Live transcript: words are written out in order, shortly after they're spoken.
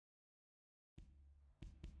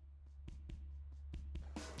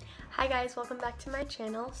Hi guys, welcome back to my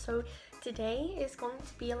channel. So today is going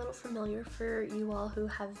to be a little familiar for you all who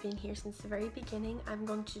have been here since the very beginning. I'm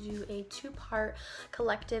going to do a two-part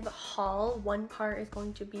collective haul. One part is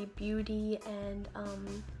going to be beauty and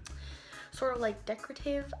sort of like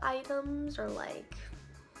decorative items or like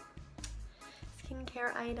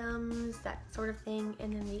skincare items, that sort of thing,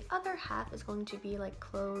 and then the other half is going to be like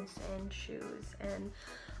clothes and shoes and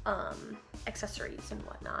accessories and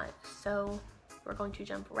whatnot. So we're going to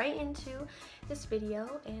jump right into this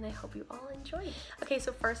video and I hope you all enjoy it. Okay,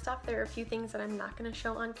 so first off, there are a few things that I'm not going to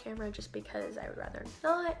show on camera just because I would rather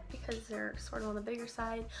not, because they're sort of on the bigger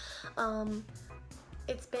side.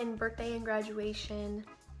 It's been birthday and graduation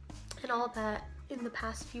and all of that in the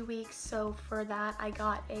past few weeks, so for that I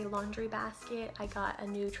got a laundry basket, I got a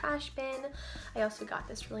new trash bin, I also got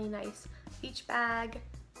this really nice beach bag,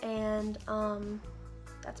 and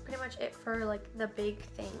that's pretty much it for like the big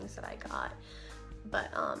things that I got.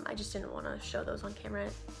 But I just didn't want to show those on camera,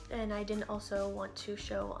 and I didn't also want to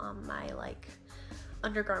show my like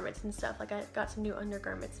undergarments and stuff. Like I got some new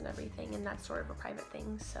undergarments and everything, and that's sort of a private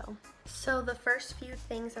thing. So the first few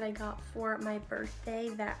things that I got for my birthday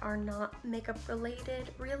that are not makeup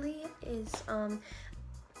related really is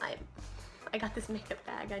I got this makeup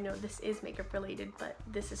bag. I know this is makeup related, but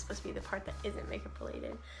this is supposed to be the part that isn't makeup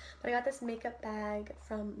related. But I got this makeup bag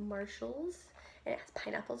from Marshall's, and it has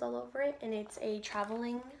pineapples all over it, and it's a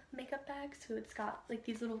traveling makeup bag, so it's got like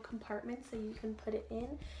these little compartments so you can put it in.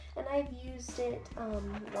 And I've used it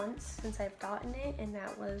once since I've gotten it, and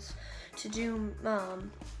that was to do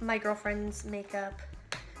my girlfriend's makeup,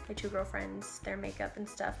 my two girlfriends, their makeup and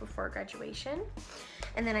stuff before graduation.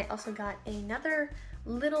 And then I also got another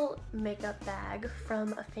little makeup bag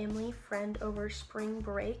from a family friend over spring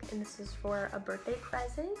break, and this is for a birthday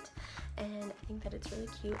present, and I think that it's really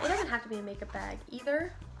cute. It doesn't have to be a makeup bag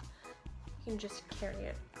either, you can just carry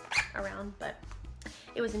it around, but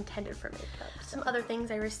it was intended for makeup. Some other things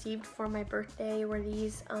I received for my birthday were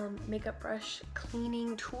these makeup brush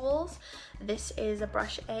cleaning tools. This is a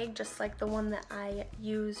brush egg, just like the one that I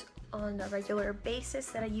use on a regular basis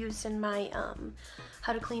that I used in my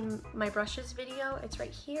how to clean my brushes video. It's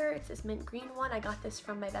right here. It's this mint green one. I got this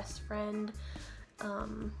from my best friend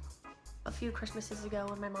a few Christmases ago,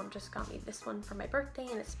 and my mom just got me this one for my birthday,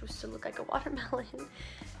 and it's supposed to look like a watermelon.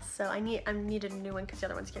 So I needed a new one because the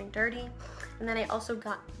other one's getting dirty. And then I also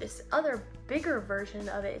got this other bigger version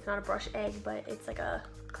of it. It's not a brush egg, but it's like a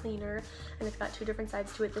cleaner, and it's got two different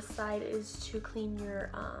sides to it. This side is to clean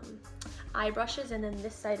your eye brushes, and then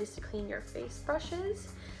this side is to clean your face brushes.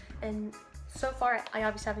 And so far I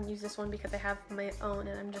obviously haven't used this one because I have my own,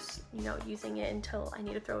 and I'm just, you know, using it until I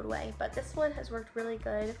need to throw it away. But this one has worked really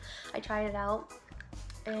good. I tried it out,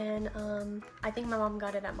 and I think my mom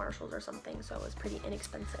got it at Marshall's or something, so it was pretty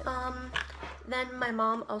inexpensive. Then my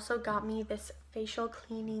mom also got me this facial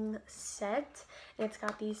cleaning set, and it's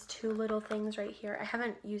got these two little things right here. I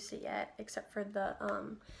haven't used it yet except for the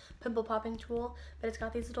pimple popping tool, but it's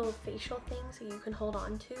got these little facial things that you can hold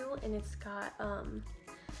on to, and it's got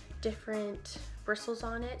different bristles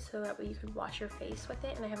on it so that way you could wash your face with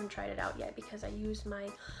it. And I haven't tried it out yet because I used my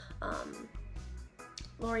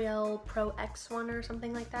L'Oreal Pro X one or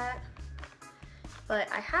something like that. But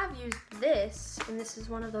I have used this, and this is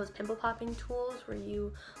one of those pimple popping tools where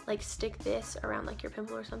you like stick this around like your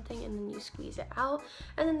pimple or something, and then you squeeze it out.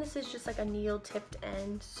 And then this is just like a needle tipped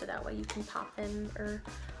end, so that way you can pop them or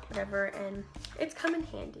whatever, and it's come in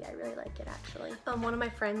handy. I really like it actually. One of my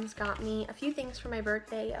friends got me a few things for my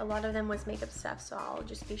birthday. A lot of them was makeup stuff, so I'll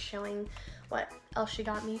just be showing what else she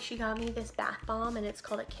got me. She got me this bath bomb, and it's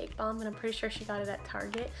called a cake bomb, and I'm pretty sure she got it at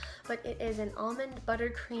Target. But it is an almond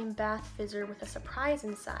buttercream bath fizzer with a surprise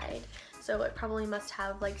inside. So it probably must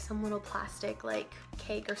have like some little plastic like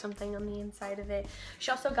cake or something on the inside of it.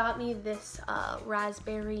 She also got me this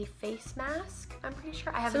raspberry face mask. I'm pretty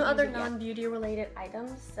sure I have some other non-beauty related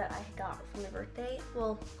items that I got for my birthday.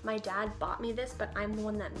 Well, my dad bought me this, but I'm the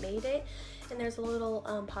one that made it. And there's a little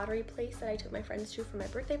pottery place that I took my friends to for my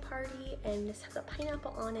birthday party, and this has a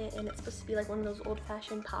pineapple on it, and it's supposed to be like one of those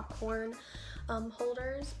old-fashioned popcorn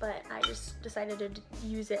holders, but I just decided to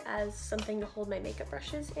use it as something to hold my makeup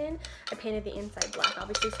brushes in. I painted the inside black,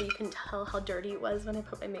 obviously, so you can tell how dirty it was when I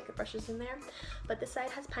put my makeup brushes in there. But this side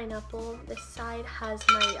has pineapple, this side has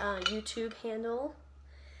my YouTube handle,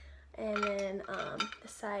 and then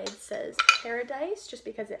this side says paradise, just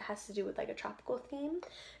because it has to do with like a tropical theme.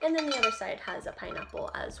 And then the other side has a pineapple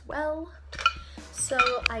as well. So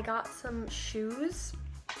I got some shoes.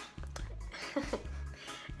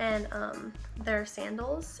 and they're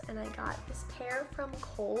sandals, and I got this pair from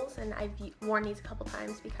Kohl's, and I've worn these a couple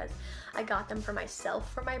times because I got them for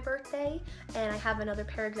myself for my birthday, and I have another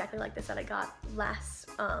pair exactly like this that I got last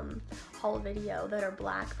haul video that are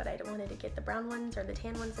black, but I wanted to get the brown ones or the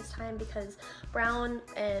tan ones this time because brown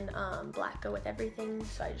and black go with everything,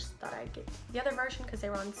 so I just thought I'd get the other version because they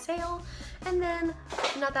were on sale. And then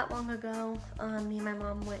not that long ago, me and my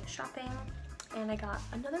mom went shopping, and I got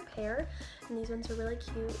another pair, and these ones are really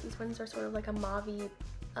cute. These ones are sort of like a mauve-y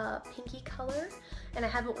pinky color, and I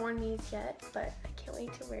haven't worn these yet, but I can't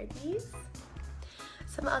wait to wear these.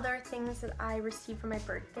 Some other things that I received for my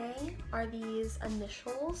birthday are these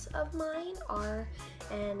initials of mine, R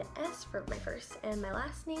and S for my first and my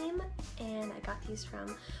last name, and I got these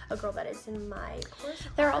from a girl that is in my course.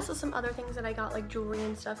 There are also some other things that I got, like jewelry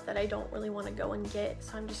and stuff, that I don't really want to go and get,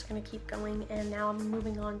 so I'm just gonna keep going. And now I'm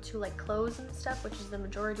moving on to like clothes and stuff, which is the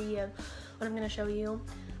majority of what I'm gonna show you.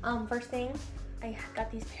 First thing, I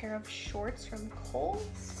got these pair of shorts from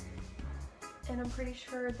Kohl's, and I'm pretty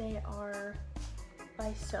sure they are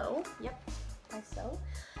by So. Yep, by So.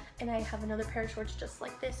 And I have another pair of shorts just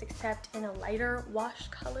like this, except in a lighter wash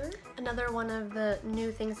color. Another one of the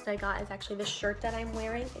new things that I got is actually the shirt that I'm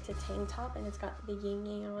wearing. It's a tank top, and it's got the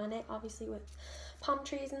Ying on it, obviously with palm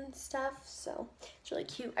trees and stuff, so it's really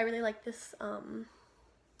cute. I really like this, what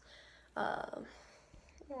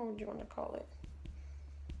would you want to call it?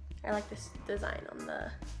 I like this design on the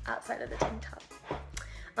outside of the tank top.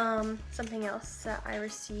 Something else that I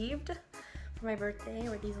received for my birthday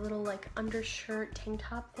were these little like undershirt tank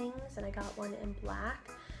top things, and I got one in black,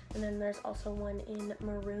 and then there's also one in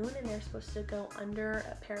maroon, and they're supposed to go under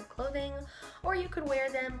a pair of clothing, or you could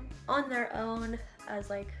wear them on their own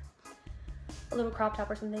as like a little crop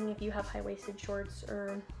top or something if you have high-waisted shorts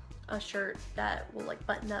or a shirt that will like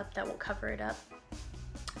button up that will cover it up.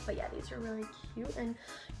 But yeah, these are really cute and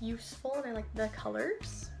useful, and I like the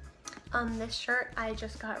colors. This shirt I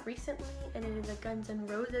just got recently, and it is a Guns N'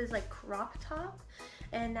 Roses like crop top.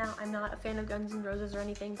 And now I'm not a fan of Guns N' Roses or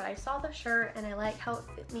anything, but I saw the shirt and I like how it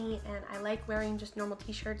fit me, and I like wearing just normal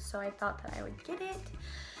t-shirts, so I thought that I would get it.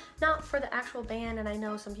 Not for the actual band, and I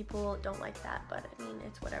know some people don't like that, but I mean,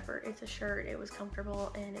 it's whatever. It's a shirt, it was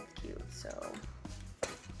comfortable, and it's cute, so.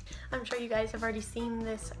 I'm sure you guys have already seen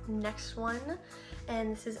this next one,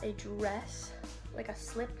 and this is a dress, like a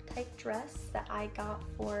slip type dress that I got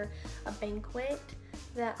for a banquet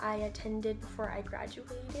that I attended before I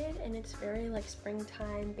graduated, and it's very like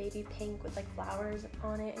springtime baby pink with like flowers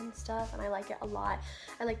on it and stuff, and I like it a lot.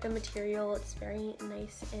 I like the material, it's very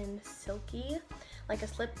nice and silky like a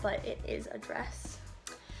slip, but it is a dress.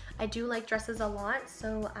 I do like dresses a lot,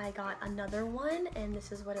 so I got another one, and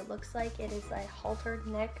this is what it looks like. It is a haltered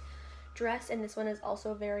neck dress, and this one is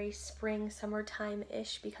also very spring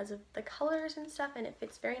summertime-ish because of the colors and stuff, and it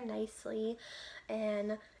fits very nicely,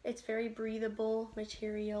 and it's very breathable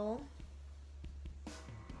material,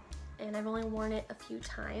 and I've only worn it a few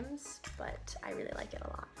times, but I really like it a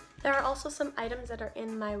lot. There are also some items that are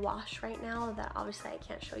in my wash right now that obviously I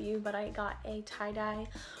can't show you, but I got a tie-dye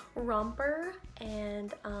romper,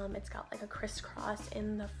 and it's got like a crisscross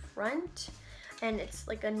in the front, and it's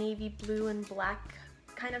like a navy blue and black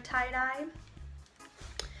kind of tie-dye.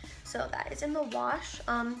 So that is in the wash.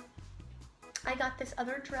 I got this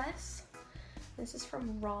other dress. This is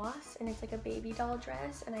from Ross, and it's like a baby doll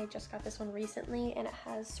dress, and I just got this one recently, and it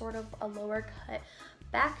has sort of a lower cut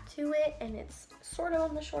back to it, and it's sort of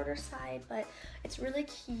on the shorter side, but it's really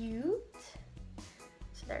cute.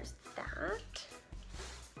 So there's that.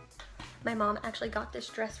 My mom actually got this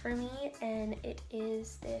dress for me, and it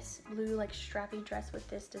is this blue like strappy dress with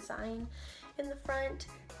this design in the front,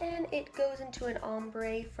 and it goes into an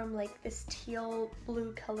ombre from like this teal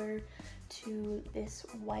blue color to this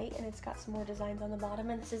white, and it's got some more designs on the bottom,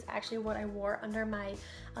 and this is actually what I wore under my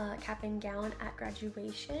cap and gown at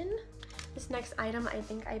graduation. This next item I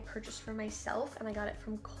think I purchased for myself, and I got it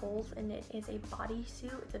from Kohl's, and it is a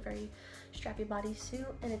bodysuit. It's a very strappy bodysuit,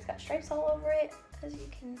 and it's got stripes all over it, as you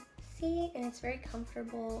can see, and it's very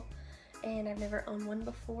comfortable, and I've never owned one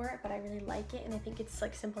before, but I really like it, and I think it's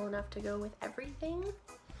like simple enough to go with everything,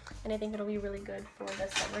 and I think it'll be really good for the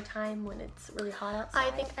summertime when it's really hot outside.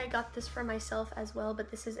 I think I got this for myself as well,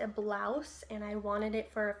 but this is a blouse, and I wanted it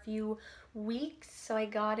for a few weeks, so I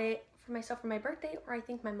got it for myself for my birthday, or I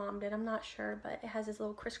think my mom did, I'm not sure, but it has this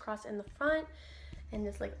little crisscross in the front and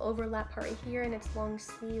this like overlap part right here, and it's long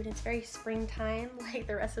sleeved. It's very springtime like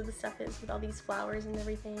the rest of the stuff is, with all these flowers and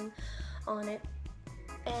everything on it.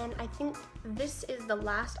 And I think this is the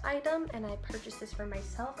last item, and I purchased this for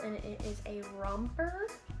myself, and it is a romper.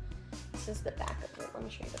 This is the back of it. Let me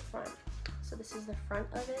show you the front. So this is the front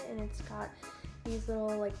of it, and it's got these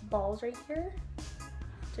little like balls right here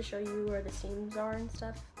to show you where the seams are and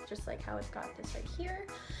stuff, just like how it's got this right here.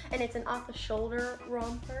 And it's an off the shoulder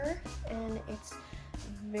romper, and it's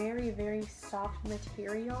very soft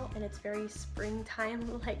material, and it's very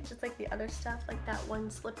springtime, like just like the other stuff, like that one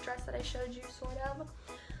slip dress that I showed you, sort of.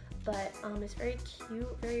 But it's very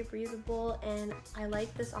cute, very breathable, and I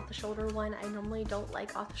like this off the shoulder one. I normally don't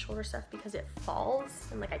like off the shoulder stuff because it falls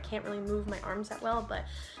and like I can't really move my arms that well, but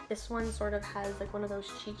this one sort of has like one of those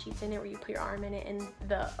cheat sheets in it where you put your arm in it and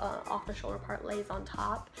the off the shoulder part lays on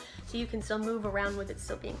top, so you can still move around with it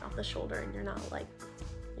still being off the shoulder, and you're not like,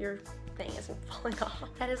 your thing isn't falling off.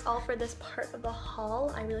 That is all for this part of the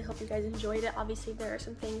haul. I really hope you guys enjoyed it. Obviously there are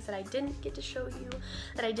some things that I didn't get to show you,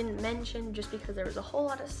 that I didn't mention, just because there was a whole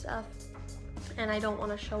lot of stuff and I don't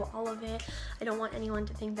want to show all of it. I don't want anyone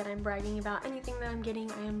to think that I'm bragging about anything that I'm getting.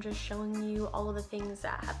 I am just showing you all of the things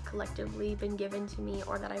that have collectively been given to me,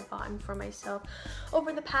 or that I've bought for myself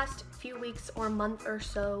over the past few weeks or month or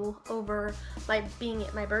so, over being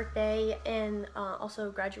at my birthday and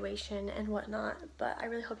also graduation and whatnot. But I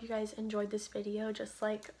really hope you guys enjoyed this video, just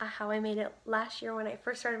like how I made it last year when I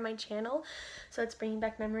first started my channel. So it's bringing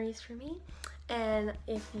back memories for me. And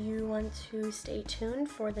if you want to stay tuned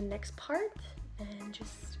for the next part, and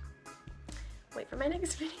just wait for my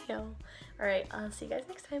next video. Alright, I'll see you guys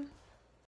next time.